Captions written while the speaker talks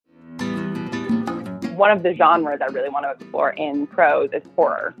one of the genres I really want to explore in prose is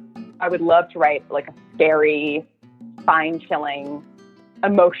horror. I would love to write like a scary, spine-chilling,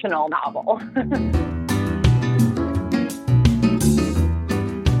 emotional novel.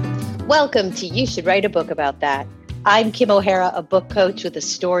 Welcome to You Should Write a Book About That. I'm Kim O'Hara, a book coach with a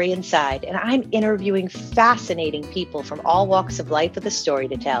story inside, and I'm interviewing fascinating people from all walks of life with a story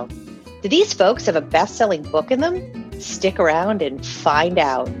to tell. Do these folks have a best-selling book in them? Stick around and find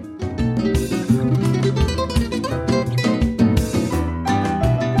out.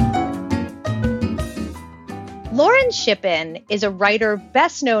 Lauren Shippen is a writer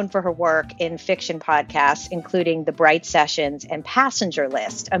best known for her work in fiction podcasts, including The Bright Sessions and Passenger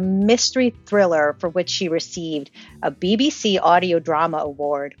List, a mystery thriller for which she received a BBC Audio Drama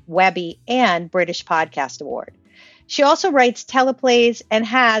Award, Webby, and British Podcast Award. She also writes teleplays and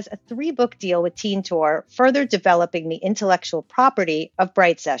has a 3-book deal with Teen Tour, further developing the intellectual property of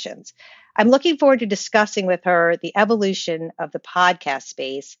Bright Sessions. I'm looking forward to discussing with her the evolution of the podcast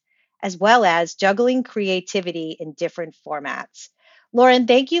space, as well as juggling creativity in different formats. Lauren,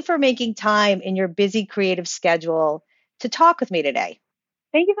 thank you for making time in your busy creative schedule to talk with me today.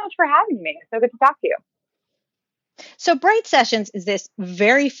 Thank you so much for having me. It's so good to talk to you. So Bright Sessions is this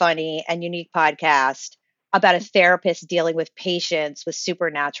very funny and unique podcast about a therapist dealing with patients with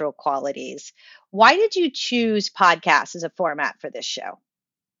supernatural qualities. Why did you choose podcasts as a format for this show?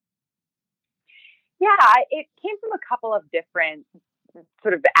 Yeah, it came from a couple of different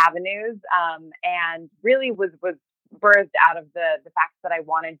sort of avenues, and really was birthed out of the fact that I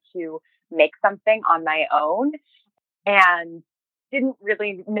wanted to make something on my own and didn't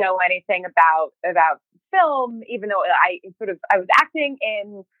really know anything about film, even though I was acting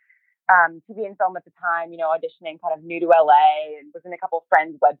in TV and film at the time, auditioning kind of new to LA, and was in a couple of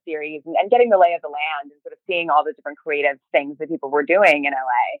Friends web series and getting the lay of the land and sort of seeing all the different creative things that people were doing in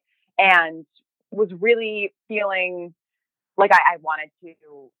LA, and was really feeling like I wanted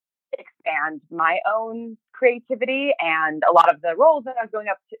to expand my own creativity. And a lot of the roles that I was going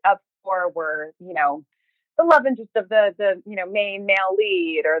up for were, the love interest of the main male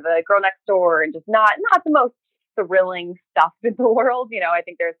lead or the girl next door, and just not the most thrilling stuff in the world. I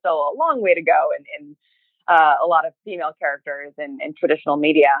think there's still a long way to go in a lot of female characters in traditional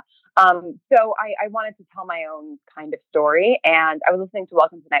media. So I wanted to tell my own kind of story. And I was listening to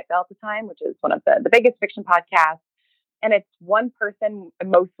Welcome to Night Vale at the time, which is one of the biggest fiction podcasts. And it's one person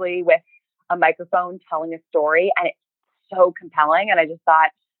mostly with a microphone telling a story. And it's so compelling. And I just thought,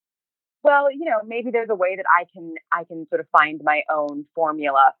 well, maybe there's a way that I can sort of find my own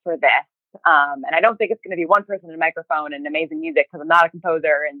formula for this. And I don't think it's going to be one person and a microphone and amazing music, because I'm not a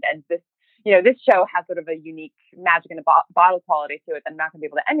composer. And this, this show has sort of a unique magic and a bottle quality to it that I'm not going to be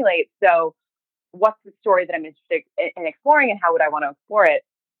able to emulate. So what's the story that I'm interested in exploring, and how would I want to explore it?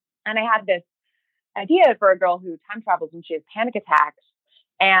 And I had this idea for a girl who time travels when she has panic attacks,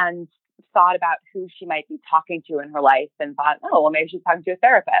 and thought about who she might be talking to in her life, and thought, oh, well, maybe she's talking to a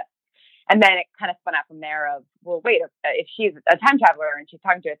therapist. And then it kind of spun out from there of, well, wait, if she's a time traveler and she's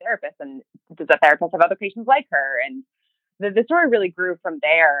talking to a therapist, and does the therapist have other patients like her? And the story really grew from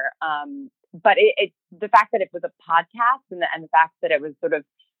there. But the fact that it was a podcast, and the fact that it was sort of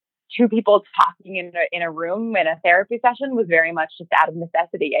two people talking in a room in a therapy session, was very much just out of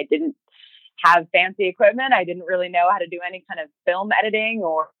necessity. I didn't have fancy equipment. I didn't really know how to do any kind of film editing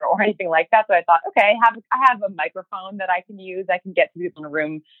or anything like that. So I thought, okay, I have a microphone that I can use. I can get two people in a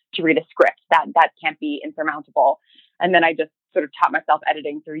room to read a script. That can't be insurmountable. And then I just sort of taught myself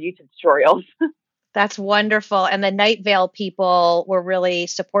editing through YouTube tutorials. That's wonderful. And the Night Vale people were really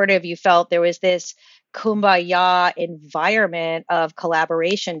supportive. You felt there was this kumbaya environment of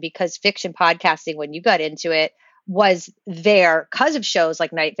collaboration, because fiction podcasting, when you got into it, was there because of shows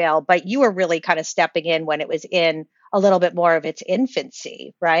like Night Vale, but you were really kind of stepping in when it was in a little bit more of its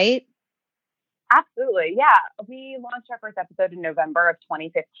infancy, right? Absolutely. Yeah. We launched our first episode in November of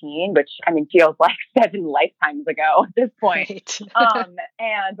 2015, which feels like 7 lifetimes ago at this point.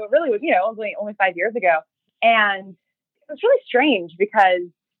 Right. But really was, only 5 years ago. And it was really strange because,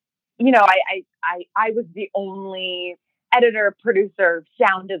 I was the only editor, producer,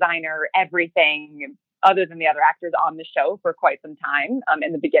 sound designer, everything other than the other actors on the show for quite some time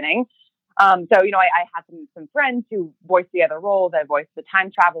in the beginning. So, I had some friends who voiced the other roles. I voiced the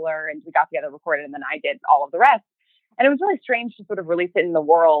time traveler, and we got together, recorded, and then I did all of the rest. And it was really strange to sort of release it in the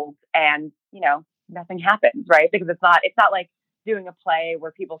world and, nothing happens, right? Because it's not like doing a play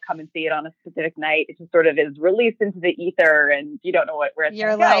where people come and see it on a specific night. It just sort of is released into the ether, and you don't know where it's going to go.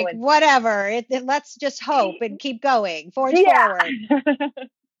 You're like, whatever, let's just hope and keep going, forward.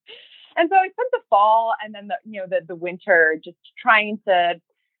 And so I spent the fall and then the winter just trying to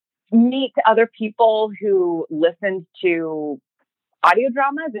meet other people who listened to audio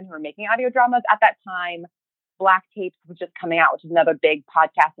dramas and who were making audio dramas. At that time, Black Tapes was just coming out, which is another big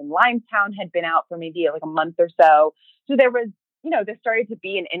podcast in Limetown, had been out for maybe like a month or so. So there was, there started to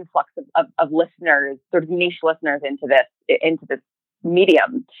be an influx of listeners, sort of niche listeners into this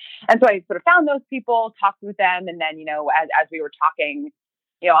medium. And so I sort of found those people, talked with them. And then, as we were talking,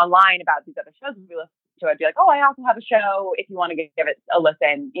 online about these other shows we listened to, I'd be like, oh, I also have a show. If you want to give it a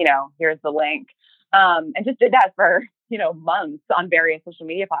listen, here's the link. And just did that for, months on various social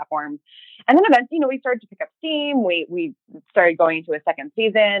media platforms. And then eventually, we started to pick up steam. We started going into a second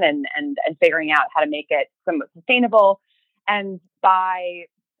season and figuring out how to make it somewhat sustainable. And by,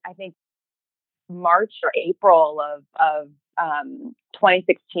 I think, March or April of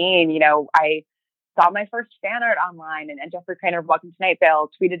 2016, I saw my first fan art online, and Jeffrey Cranor of Welcome to Night Vale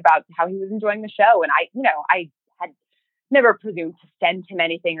tweeted about how he was enjoying the show. And I had never presumed to send him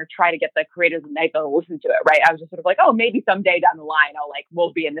anything or try to get the creators of Night Vale to listen to it. Right. I was just sort of like, oh, maybe someday down the line,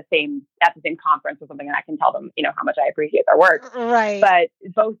 we'll be at the same conference or something, and I can tell them, how much I appreciate their work. Right. But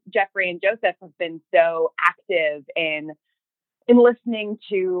both Jeffrey and Joseph have been so active in listening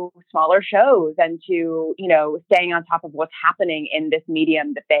to smaller shows and to, staying on top of what's happening in this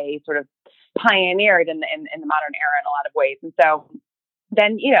medium that they sort of pioneered in the modern era in a lot of ways. And so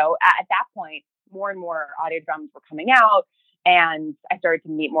then, at that point, more and more audio dramas were coming out, and I started to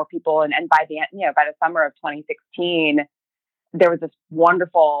meet more people. And by the end, by the summer of 2016, there was this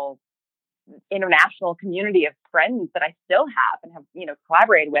wonderful international community of friends that I still have and have,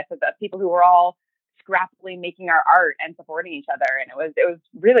 collaborated with, of people who were all scrappily making our art and supporting each other. And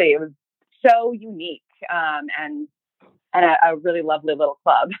it was so unique, and a really lovely little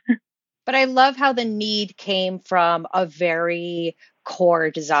club. But I love how the need came from a very core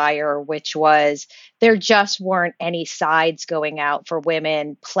desire, which was there just weren't any sides going out for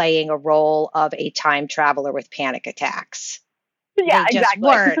women playing a role of a time traveler with panic attacks. Yeah, they just exactly.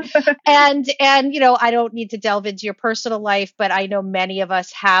 weren't. And I don't need to delve into your personal life, but I know many of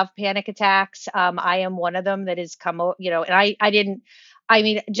us have panic attacks. I am one of them that has come,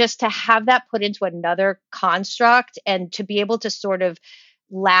 and just to have that put into another construct and to be able to sort of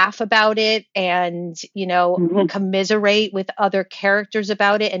laugh about it and, commiserate with other characters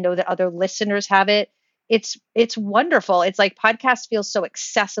about it and know that other listeners have it. It's wonderful. It's like podcasts feel so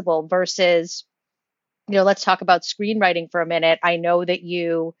accessible versus, let's talk about screenwriting for a minute. I know that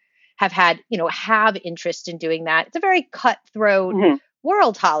you have had, have interest in doing that. It's a very cutthroat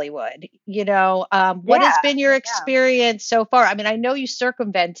world, Hollywood. What has been your experience so far? I mean, I know you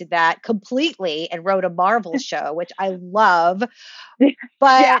circumvented that completely and wrote a Marvel show, which I love.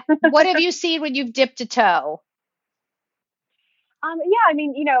 But what have you seen when you've dipped a toe?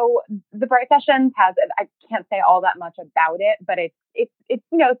 The Bright Sessions I can't say all that much about it, but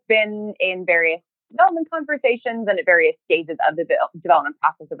it's been in various development conversations and at various stages of the development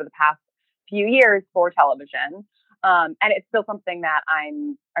process over the past few years for television. And it's still something that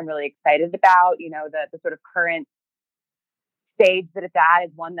I'm really excited about. The sort of current stage that it's at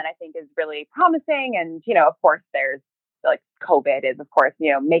is one that I think is really promising. And, of course, there's like COVID is, of course,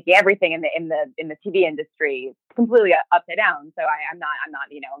 making everything in the TV industry completely upside down. So I'm not,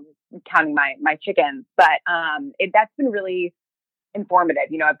 counting my chickens, but that's been really informative.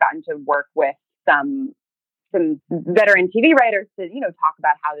 I've gotten to work with some veteran TV writers to, talk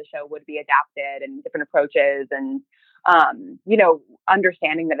about how the show would be adapted and different approaches and,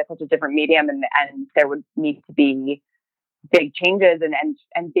 understanding that it's such a different medium and there would need to be big changes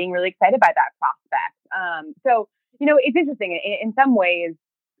and being really excited by that prospect. So, it's interesting. In some ways,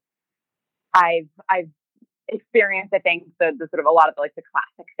 I've experienced, I think, the sort of a lot of the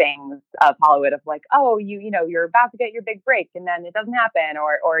classic things of Hollywood of like, oh, you're about to get your big break and then it doesn't happen,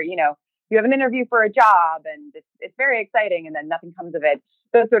 or you have an interview for a job and it's very exciting and then nothing comes of it.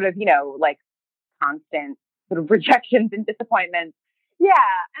 Those sort of, constant sort of rejections and disappointments. Yeah.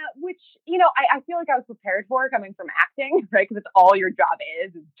 Which, I feel like I was prepared for coming from acting, right? Because it's all your job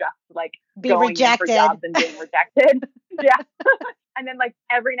is just like going rejected. in for jobs and being rejected. Yeah. And then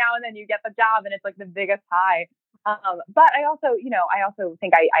every now and then you get the job and it's the biggest high. But I also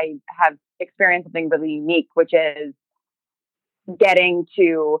think I have experienced something really unique, which is getting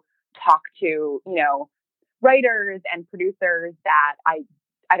to talk to, writers and producers that I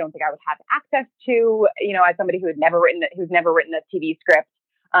don't think I would have access to, as somebody who's never written a TV script.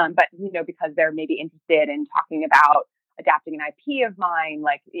 But, because they're maybe interested in talking about adapting an IP of mine,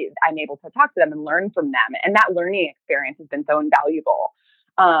 I'm able to talk to them and learn from them. And that learning experience has been so invaluable.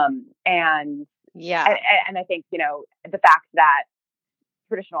 And I think, the fact that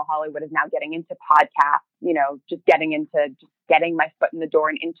traditional Hollywood is now getting into podcasts, just getting my foot in the door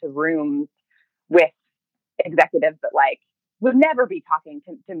and into rooms with executives that like would never be talking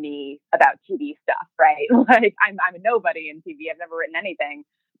to me about TV stuff, right? Like I'm a nobody in TV. I've never written anything.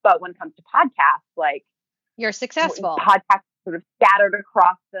 But when it comes to podcasts, like you're successful. Podcasts sort of scattered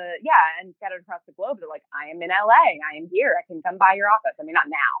across the globe. They're like, I am in LA. I am here. I can come by your office. I mean, not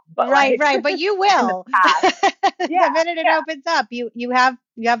now, but right. But you will. The minute it opens up, you have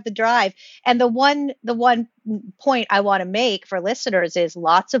the drive. And the one point I want to make for listeners is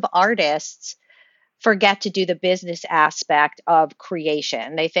lots of artists forget to do the business aspect of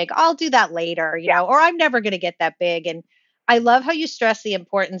creation. They think I'll do that later, or I'm never going to get that big. And I love how you stress the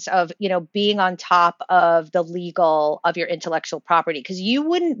importance of, being on top of the legal of your intellectual property, because you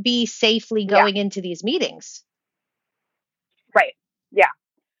wouldn't be safely going into these meetings. Right. Yeah.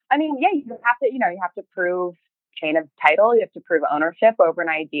 I mean, you have to prove chain of title. You have to prove ownership over an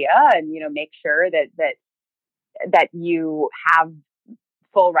idea and, make sure that you have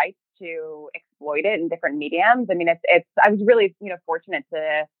full rights to exploit it in different mediums. I mean, I was really, fortunate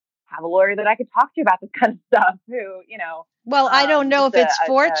to have a lawyer that I could talk to about this kind of stuff who, Well, I don't know if it's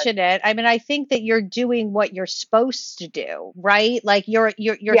fortunate. I mean, I think that you're doing what you're supposed to do, right? Like you're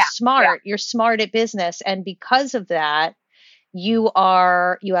smart. Yeah. You're smart at business. And because of that, you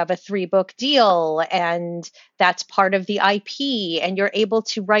have a 3-book deal, and that's part of the IP, and you're able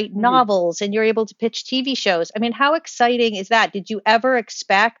to write novels, and you're able to pitch TV shows. I mean, how exciting is that? Did you ever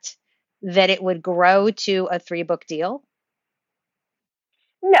expect that it would grow to a 3-book deal?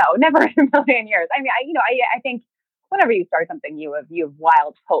 No, never in a million years. I mean, I think whenever you start something, you have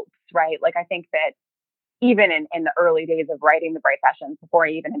wild hopes, right? Like, I think that even in the early days of writing the Bright Sessions, before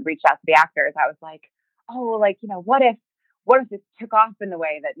I even had reached out to the actors, I was like, oh, like, what if this took off in the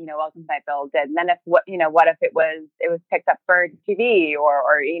way that, Welcome to Night Vale did? And then what if it was picked up for TV or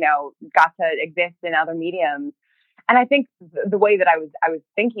got to exist in other mediums? And I think the way that I was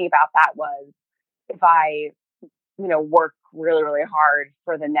thinking about that was, if I, work really, really hard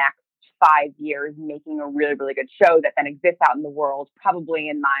for the next 5 years, making a really, really good show that then exists out in the world, probably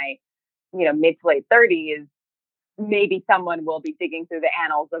in my, mid to late 30s, maybe someone will be digging through the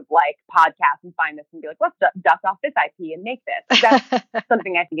annals of like podcasts and find this and be like, let's dust off this IP and make this. That's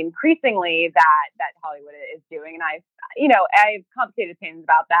something I think increasingly that Hollywood is doing. And I have complicated opinions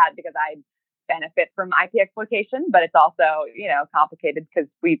about that, because I benefit from IP exploitation, but it's also, complicated because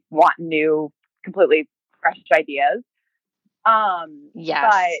we want new, completely fresh ideas. Yes.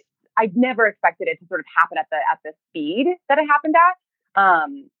 But I'd never expected it to sort of happen at the speed that it happened at.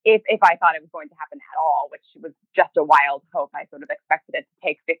 If I thought it was going to happen at all, which was just a wild hope, I sort of expected it to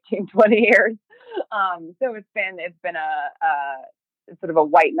take 15, 20 years. So it's been a sort of a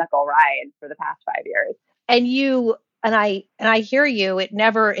white knuckle ride for the past 5 years. And I hear you.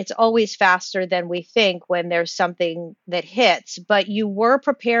 It's always faster than we think when there's something that hits, but you were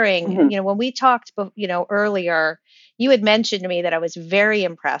preparing, when we talked, earlier, you had mentioned to me that I was very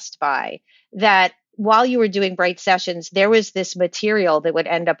impressed by that. While you were doing Bright Sessions, there was this material that would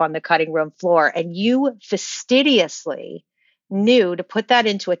end up on the cutting room floor, and you fastidiously knew to put that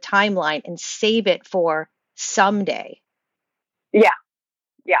into a timeline and save it for someday. Yeah.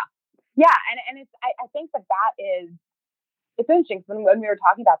 And it's, I think that is, it's interesting. When we were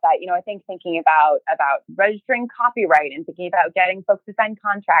talking about that, I think thinking about registering copyright and thinking about getting folks to sign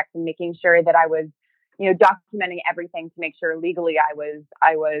contracts and making sure that I was, documenting everything to make sure legally I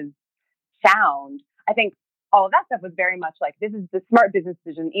was sound. I think all of that stuff was very much like, this is the smart business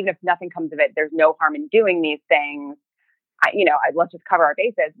decision. Even if nothing comes of it, there's no harm in doing these things. Let's just cover our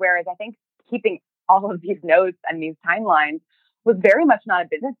bases. Whereas I think keeping all of these notes and these timelines was very much not a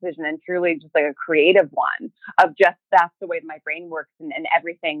business decision, and truly just like a creative one of just, that's the way that my brain works, and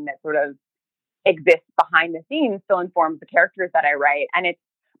everything that sort of exists behind the scenes still informs the characters that I write.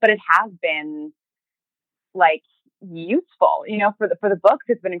 But it has been like useful, for the books.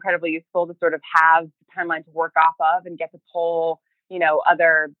 It's been incredibly useful to sort of have the timeline to work off of and get to pull,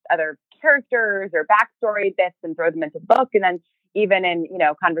 other characters or backstory bits and throw them into the book. And then even in,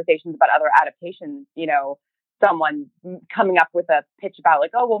 conversations about other adaptations, someone coming up with a pitch about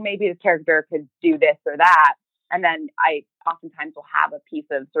like, oh, well, maybe the character could do this or that. And then I oftentimes will have a piece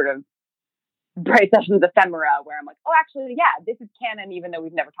of sort of Bright Sessions ephemera where I'm like, oh, actually, yeah, this is canon, even though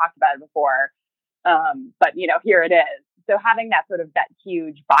we've never talked about it before. But here it is. So having that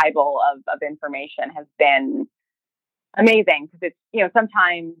huge Bible of information has been amazing, because it's,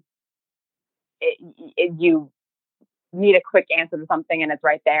 sometimes you need a quick answer to something and it's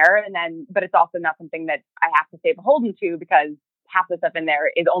right there. But it's also not something that I have to stay beholden to, because half the stuff in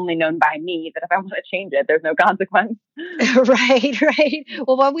there is only known by me, that if I want to change it, there's no consequence. Right.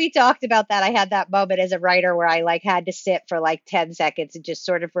 Well, when we talked about that, I had that moment as a writer where I like had to sit for like 10 seconds and just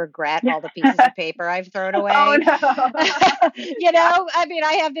sort of regret all the pieces of paper I've thrown away. Oh, no. I mean,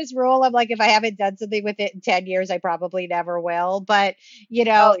 I have this rule. I'm like, if I haven't done something with it in 10 years, I probably never will. But,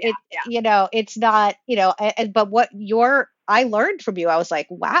 it's not, but I learned from you. I was like,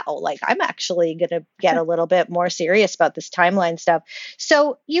 wow, like I'm actually going to get a little bit more serious about this timeline stuff.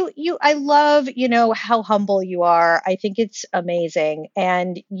 So I love, how humble you are. I think it's amazing.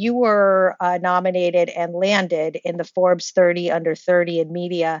 And you were nominated and landed in the Forbes 30 under 30 in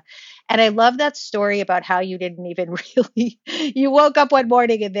media. And I love that story about how you didn't even you woke up one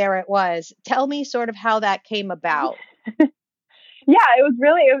morning and there it was. Tell me sort of how that came about. Yeah, it was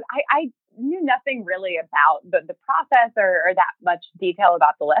really, I knew nothing really about the process or that much detail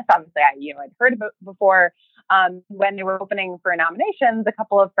about the list. Obviously, I'd heard of it before. When they were opening for nominations, a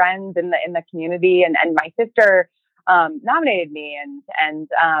couple of friends in the community and my sister nominated me and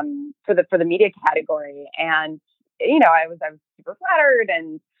for the media category. And I was super flattered,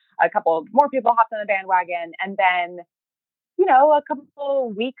 and a couple more people hopped on the bandwagon. And then a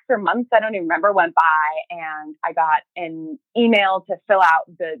couple weeks or months, I don't even remember, went by, and I got an email to fill out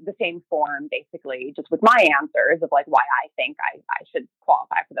the same form, basically, just with my answers of like why I think I should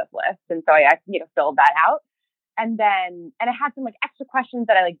qualify for this list. And so I filled that out. And it had some like extra questions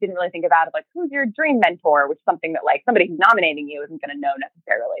that I like didn't really think about, of like, who's your dream mentor, which is something that like somebody who's nominating you isn't going to know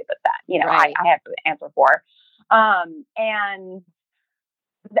necessarily, but that, right. I have to answer for. And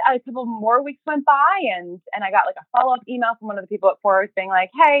a couple more weeks went by, and I got like a follow-up email from one of the people at Forbes saying like,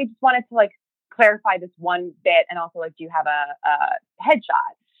 hey, just wanted to like clarify this one bit, and also like, do you have a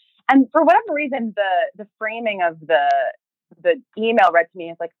headshot? And for whatever reason, the framing of the email read to me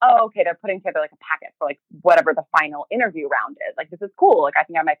as like, oh, okay, they're putting together like a packet for like whatever the final interview round is. Like, this is cool. Like, I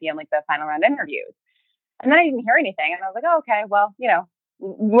think I might be in like the final round interviews. And then I didn't hear anything, and I was like, oh, okay, well,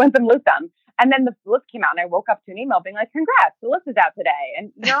 win some, lose some. And then the list came out, and I woke up to an email being like, congrats, the list is out today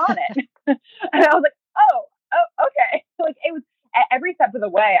and you're on it. And I was like, oh, okay. Like, it was every step of the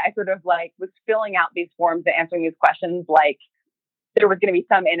way, I sort of like was filling out these forms and answering these questions like there was going to be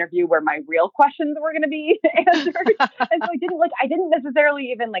some interview where my real questions were going to be answered. And so I didn't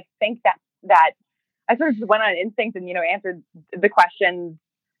necessarily even like think that I sort of just went on instinct and, answered the questions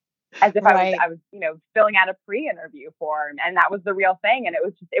as if right. I was, filling out a pre-interview form, and that was the real thing. And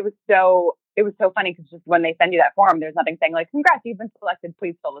it was so funny, because just when they send you that form, there's nothing saying like, congrats, you've been selected,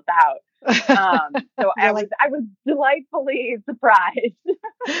 please fill this out. So I was delightfully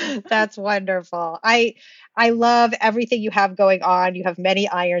surprised. That's wonderful. I love everything you have going on. You have many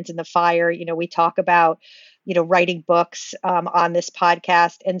irons in the fire. We talk about, writing books on this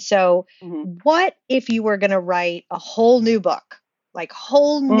podcast. And so what if you were going to write a whole new book? Like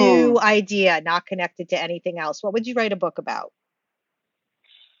whole new idea, not connected to anything else? What would you write a book about?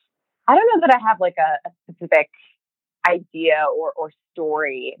 I don't know that I have like a specific idea or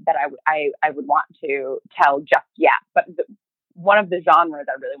story that I would want to tell just yet. But one of the genres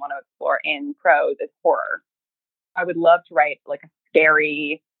I really want to explore in prose is horror. I would love to write like a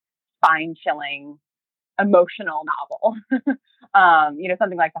scary, spine-chilling, emotional novel.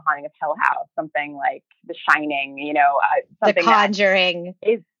 Something like The Haunting of Hill House, something like The Shining, something The Conjuring.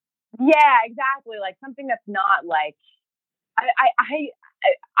 Yeah, exactly. Like something that's not like, I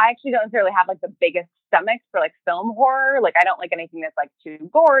actually don't necessarily have like the biggest stomach for like film horror. Like, I don't like anything that's like too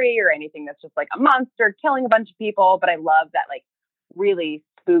gory or anything that's just like a monster killing a bunch of people. But I love that like really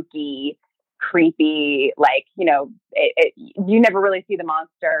spooky, creepy, like, you never really see the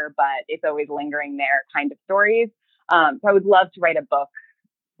monster, but it's always lingering there kind of stories. So I would love to write a book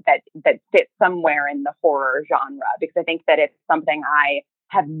that fits somewhere in the horror genre, because I think that it's something I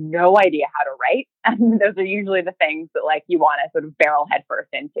have no idea how to write. And those are usually the things that like you want to sort of barrel headfirst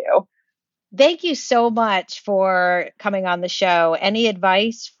into. Thank you so much for coming on the show. Any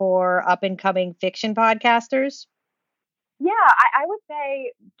advice for up and coming fiction podcasters? Yeah, I would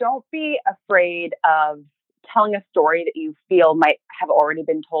say don't be afraid of telling a story that you feel might have already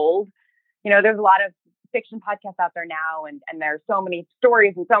been told. There's a lot of fiction podcasts out there now, and there's so many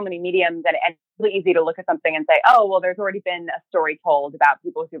stories and so many mediums, and it's really easy to look at something and say, oh, well, there's already been a story told about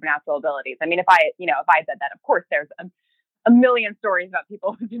people with supernatural abilities. I mean, if I said that, of course, there's a million stories about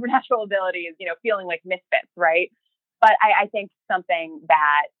people with supernatural abilities, feeling like misfits, right? But I think something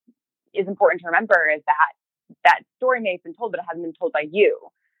that is important to remember is that story may have been told, but it hasn't been told by you.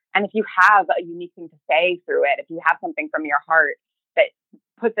 And if you have a unique thing to say through it, if you have something from your heart that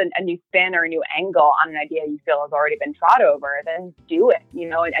puts a new spin or a new angle on an idea you feel has already been trod over, then do it,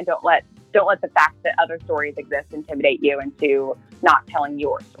 and don't let don't let the fact that other stories exist intimidate you into not telling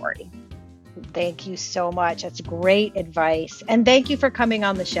your story. Thank you so much. That's great advice. And thank you for coming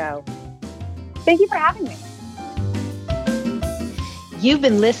on the show. Thank you for having me. You've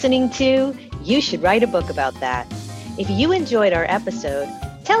been listening to You Should Write a Book About That. If you enjoyed our episode,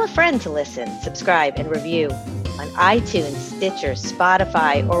 tell a friend to listen, subscribe, and review on iTunes, Stitcher,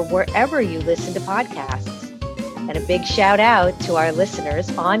 Spotify, or wherever you listen to podcasts. And a big shout out to our listeners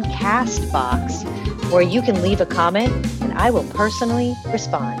on Castbox, where you can leave a comment and I will personally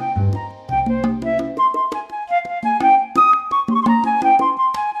respond.